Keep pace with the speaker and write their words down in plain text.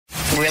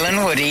Will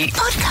and Woody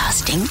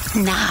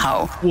podcasting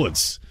now.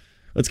 Woods,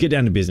 let's get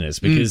down to business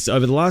because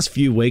over the last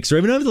few weeks or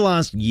even over the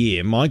last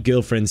year, my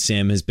girlfriend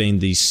Sam has been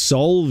the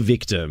sole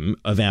victim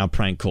of our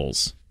prank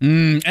calls.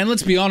 And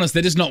let's be honest,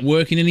 they're just not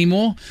working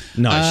anymore.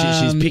 No,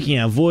 she's picking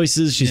our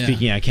voices, she's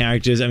picking our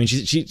characters. I mean,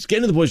 she's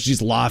getting to the point where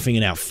she's laughing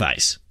in our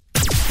face.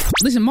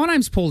 Listen, my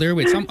name's Paul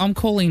Lirowitz. I'm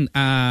calling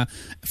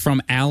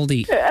from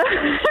Aldi.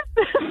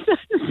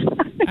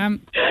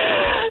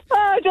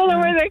 I don't know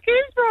where that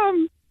came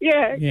from.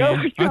 Yeah. Go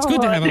it's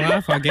good to have a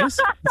laugh, I guess.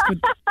 It's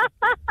good.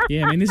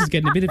 Yeah, I mean, this is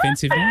getting a bit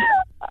offensive now.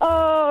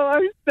 Oh,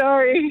 I'm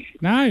sorry.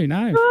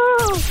 No.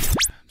 Oh.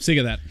 Sick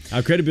of that.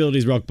 Our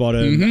credibility's rock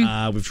bottom.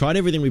 We've tried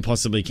everything we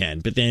possibly can.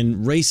 But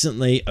then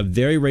recently, a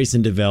very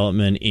recent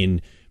development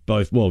in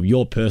both, well,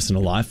 your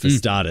personal life for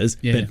starters,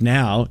 but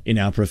now in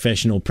our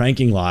professional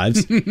pranking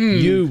lives,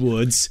 you,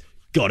 Woods,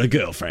 got a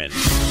girlfriend.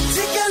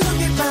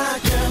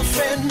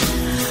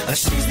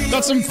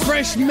 Got some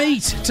fresh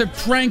meat to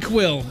prank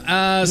Will.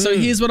 So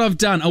here's what I've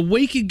done. A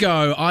week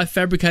ago, I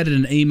fabricated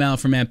an email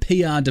from our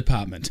PR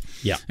department.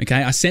 Yeah.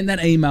 Okay, I sent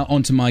that email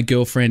on to my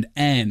girlfriend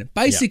Anne,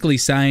 basically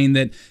saying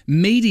that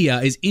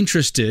media is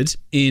interested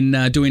in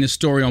doing a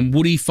story on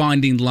Woody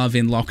finding love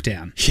in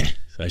lockdown. Yeah.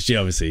 So she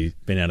obviously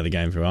been out of the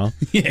game for a while.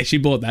 Yeah, she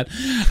bought that.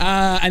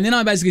 And then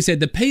I basically said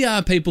the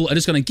PR people are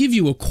just going to give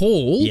you a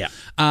call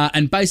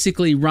and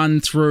basically run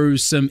through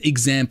some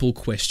example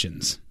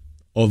questions.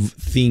 Of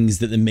things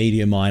that the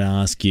media might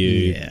ask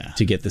you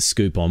to get the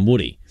scoop on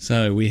Woody.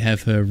 So we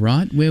have her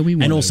right where we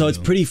want her. And also it's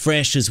pretty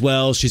fresh as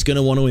well. She's going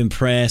to want to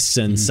impress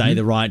and say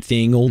the right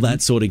thing, all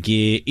that sort of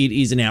gear. It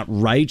is an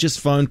outrageous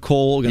phone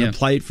call. We're going to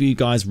play it for you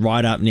guys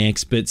right up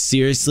next. But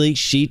seriously,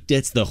 she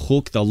gets the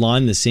hook, the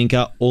line, the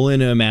sinker all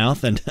in her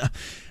mouth. And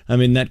I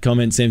mean, that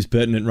comment seems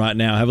pertinent right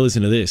now. Have a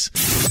listen to this.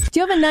 Do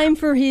you have a name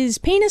for his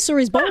penis or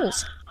his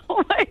balls?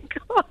 Oh, my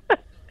God.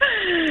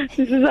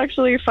 This is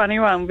actually a funny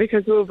one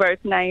because we were both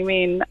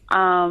naming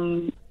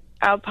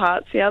our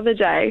parts the other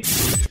day.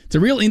 It's a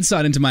real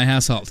insight into my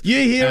household. You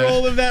hear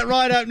all of that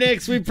right up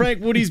next. We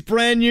prank Woody's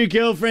brand new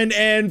girlfriend,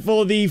 and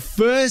for the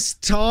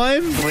first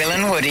time, Will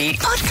and Woody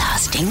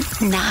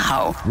podcasting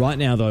now. Right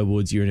now, though,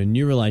 Woods, you're in a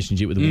new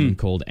relationship with a woman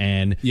called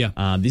Anne.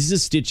 Yeah. This is a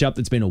stitch up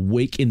that's been a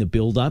week in the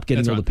build-up,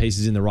 getting all the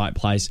pieces in the right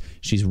place.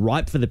 She's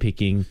ripe for the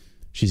picking.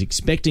 She's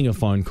expecting a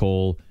phone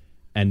call.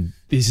 And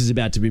this is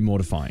about to be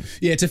mortifying.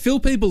 Yeah, to fill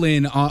people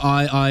in,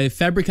 I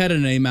fabricated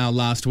an email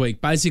last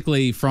week,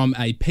 basically from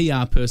a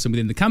PR person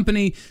within the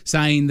company,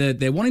 saying that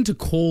they're wanting to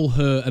call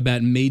her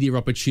about media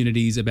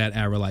opportunities about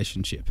our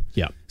relationship.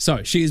 Yeah.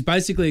 So she is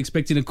basically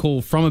expecting a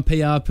call from a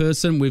PR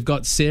person. We've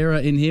got Sarah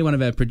in here, one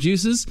of our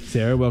producers.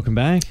 Sarah, welcome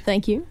back.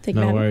 Thank you.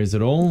 No worries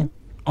at all.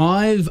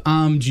 I've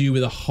armed you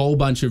with a whole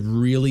bunch of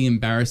really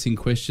embarrassing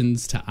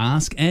questions to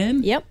ask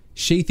Anne. Yep.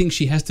 She thinks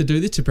she has to do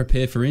this to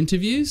prepare for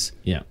interviews.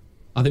 Yeah.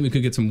 I think we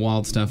could get some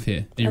wild stuff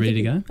here. Are you ready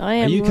to go? I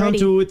am. Are you ready.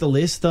 comfortable with the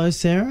list, though,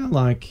 Sarah?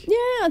 Like, Yeah,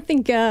 I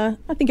think I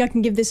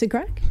can give this a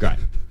crack. great.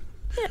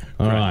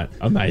 All right,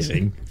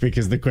 amazing.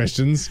 Because the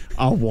questions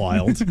are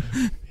wild.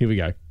 Here we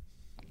go.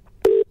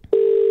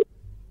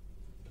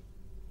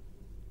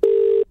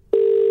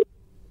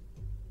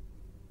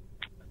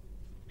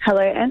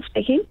 Hello, Anne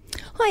speaking.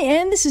 Hi,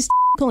 Anne. This is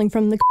calling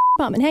from the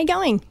department. How you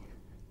going?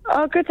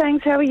 Oh, good,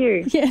 thanks. How are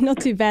you? Yeah, not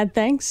too bad,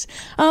 thanks.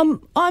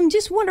 I'm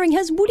just wondering,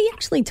 has Woody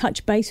actually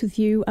touched base with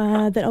you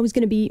that I was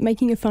going to be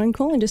making a phone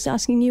call and just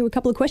asking you a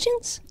couple of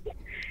questions?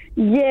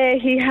 Yeah,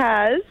 he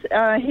has.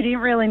 He didn't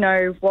really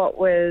know what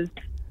was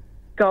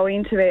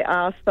going to be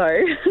asked,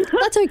 though.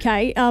 That's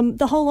okay.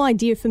 The whole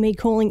idea for me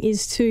calling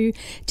is to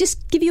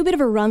just give you a bit of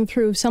a run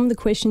through of some of the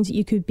questions that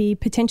you could be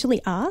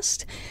potentially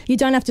asked. You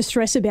don't have to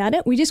stress about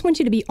it. We just want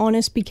you to be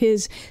honest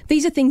because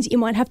these are things that you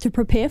might have to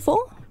prepare for.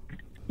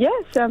 Yeah,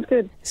 sounds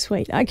good.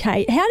 Sweet.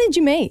 Okay. How did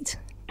you meet?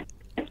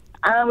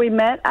 We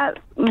met at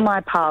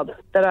my pub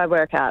that I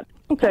work at.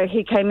 Okay. So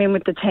he came in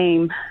with the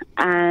team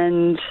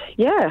and,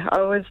 yeah,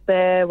 I was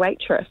their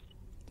waitress.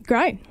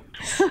 Great.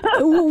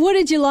 What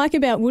did you like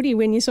about Woody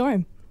when you saw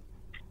him?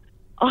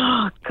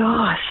 Oh,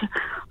 gosh.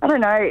 I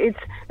don't know. It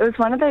was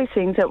one of those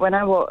things that when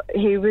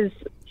he was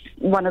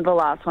one of the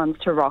last ones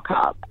to rock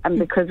up, and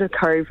because of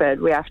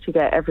COVID, we have to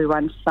get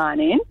everyone to sign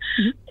in.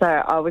 So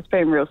I was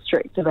being real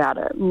strict about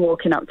it,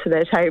 walking up to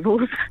their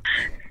tables,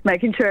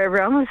 making sure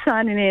everyone was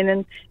signing in,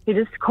 and he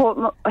just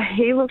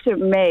he looked at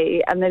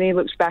me, and then he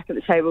looked back at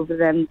the table, but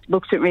then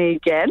looked at me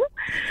again,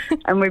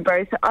 and we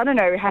both, I don't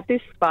know, we had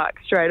this spark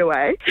straight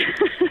away.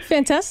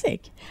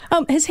 Fantastic.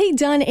 Has he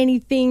done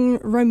anything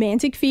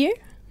romantic for you?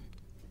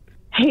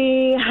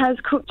 He has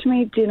cooked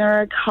me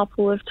dinner a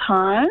couple of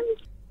times.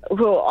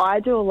 Well,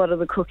 I do a lot of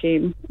the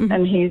cooking,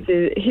 and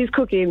his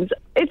cooking's,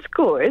 it's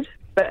good,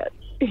 but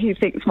he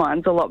thinks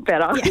mine's a lot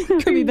better. Yeah,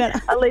 could be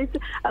better. At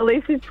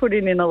least he's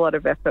putting in a lot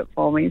of effort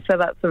for me, so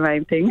that's the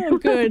main thing. Oh,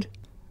 good.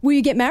 Will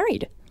you get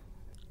married?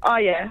 Oh,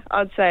 yeah,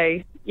 I'd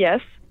say yes.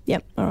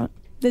 Yep, all right.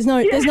 There's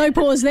no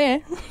pause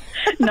there.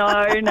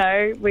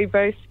 No, we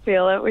both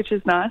feel it, which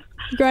is nice.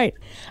 Great.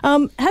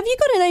 Have you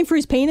got a name for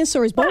his penis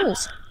or his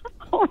balls?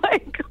 Oh,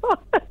 my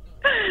God.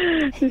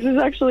 This is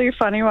actually a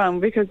funny one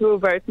because we were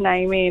both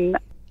naming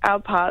our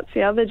parts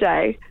the other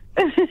day.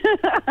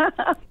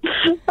 I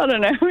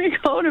don't know. We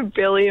called him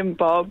Billy and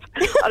Bob.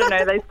 I don't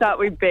know. They start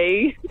with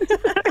B.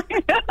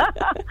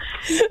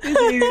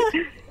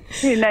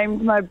 He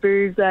named my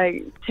boobs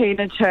like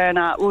Tina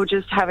Turner. We were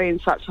just having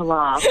such a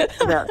laugh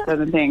about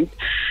certain things.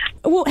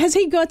 Well, has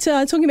he got,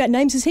 talking about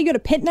names, has he got a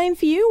pet name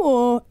for you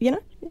or,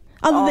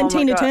 other than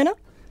Tina Turner?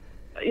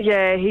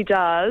 Yeah, he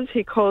does.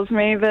 He calls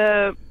me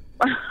the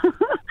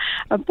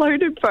a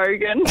bloated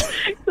bogan.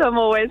 So I'm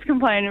always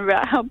complaining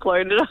about how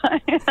bloated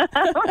I am.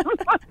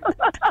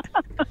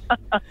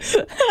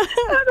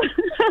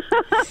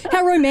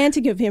 How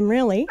romantic of him,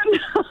 really.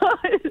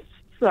 It's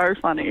so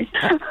funny.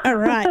 All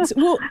right.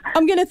 Well,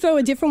 I'm going to throw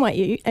a different one at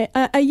you.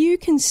 Are you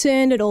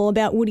concerned at all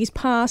about Woody's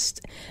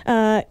past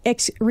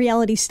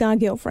ex-reality star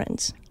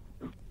girlfriends?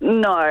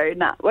 No.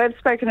 We've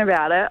spoken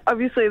about it.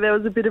 Obviously, there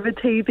was a bit of a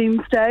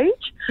teething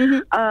stage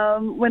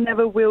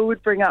whenever Will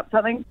would bring up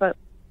something, but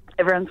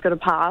everyone's got a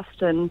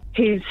past, and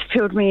he's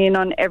filled me in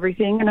on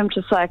everything, and I'm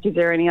just like, is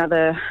there any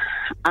other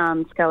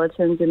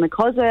skeletons in the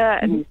closet?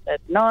 And he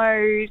said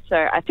no. So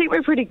I think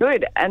we're pretty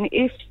good. And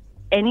if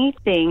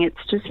anything,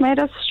 it's just made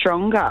us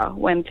stronger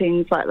when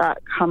things like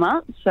that come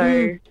up.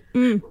 So,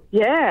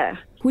 yeah.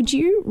 Would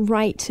you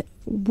rate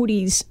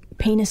Woody's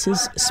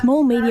penises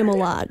small, medium or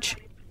large?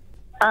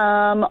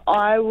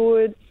 I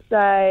would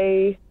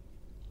say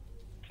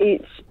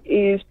it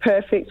is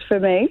perfect for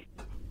me.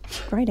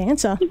 Great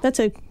answer. That's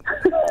a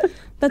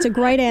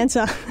great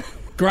answer.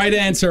 Great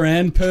answer,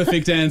 Anne.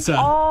 Perfect answer.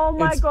 Oh,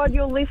 my God,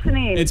 you're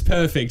listening. It's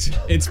perfect.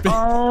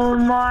 Oh,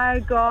 my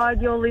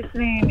God, you're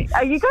listening.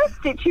 Are you guys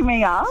stitching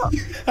me up?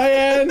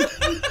 Hey, Anne.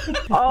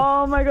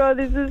 Oh, my God,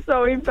 this is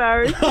so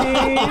embarrassing.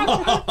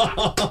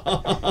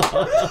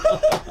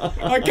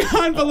 I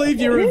can't believe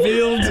you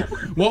revealed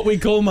what we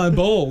call my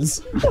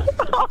balls.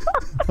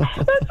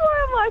 That's why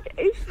I'm like,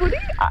 is Woody,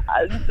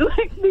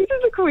 this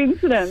is a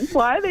coincidence.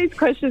 Why are these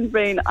questions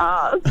being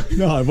asked?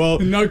 No, well,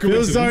 no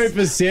feel sorry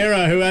for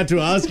Sarah who had to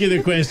ask you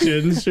the questions.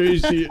 Oh,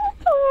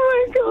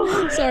 my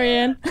God. Sorry,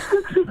 Anne.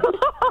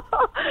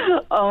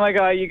 Oh, my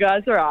God, you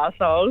guys are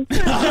assholes.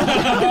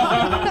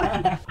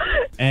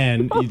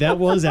 And that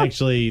was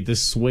actually the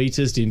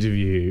sweetest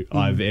interview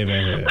I've ever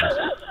heard.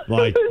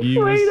 Like,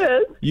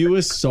 you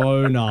were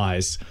so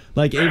nice.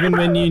 Like, even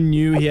when you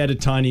knew he had a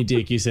tiny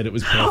dick, you said it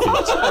was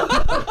perfect.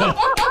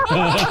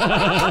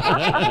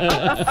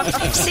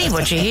 See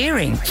what you're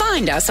hearing.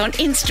 Find us on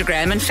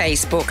Instagram and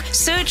Facebook.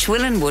 Search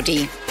Will and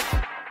Woody.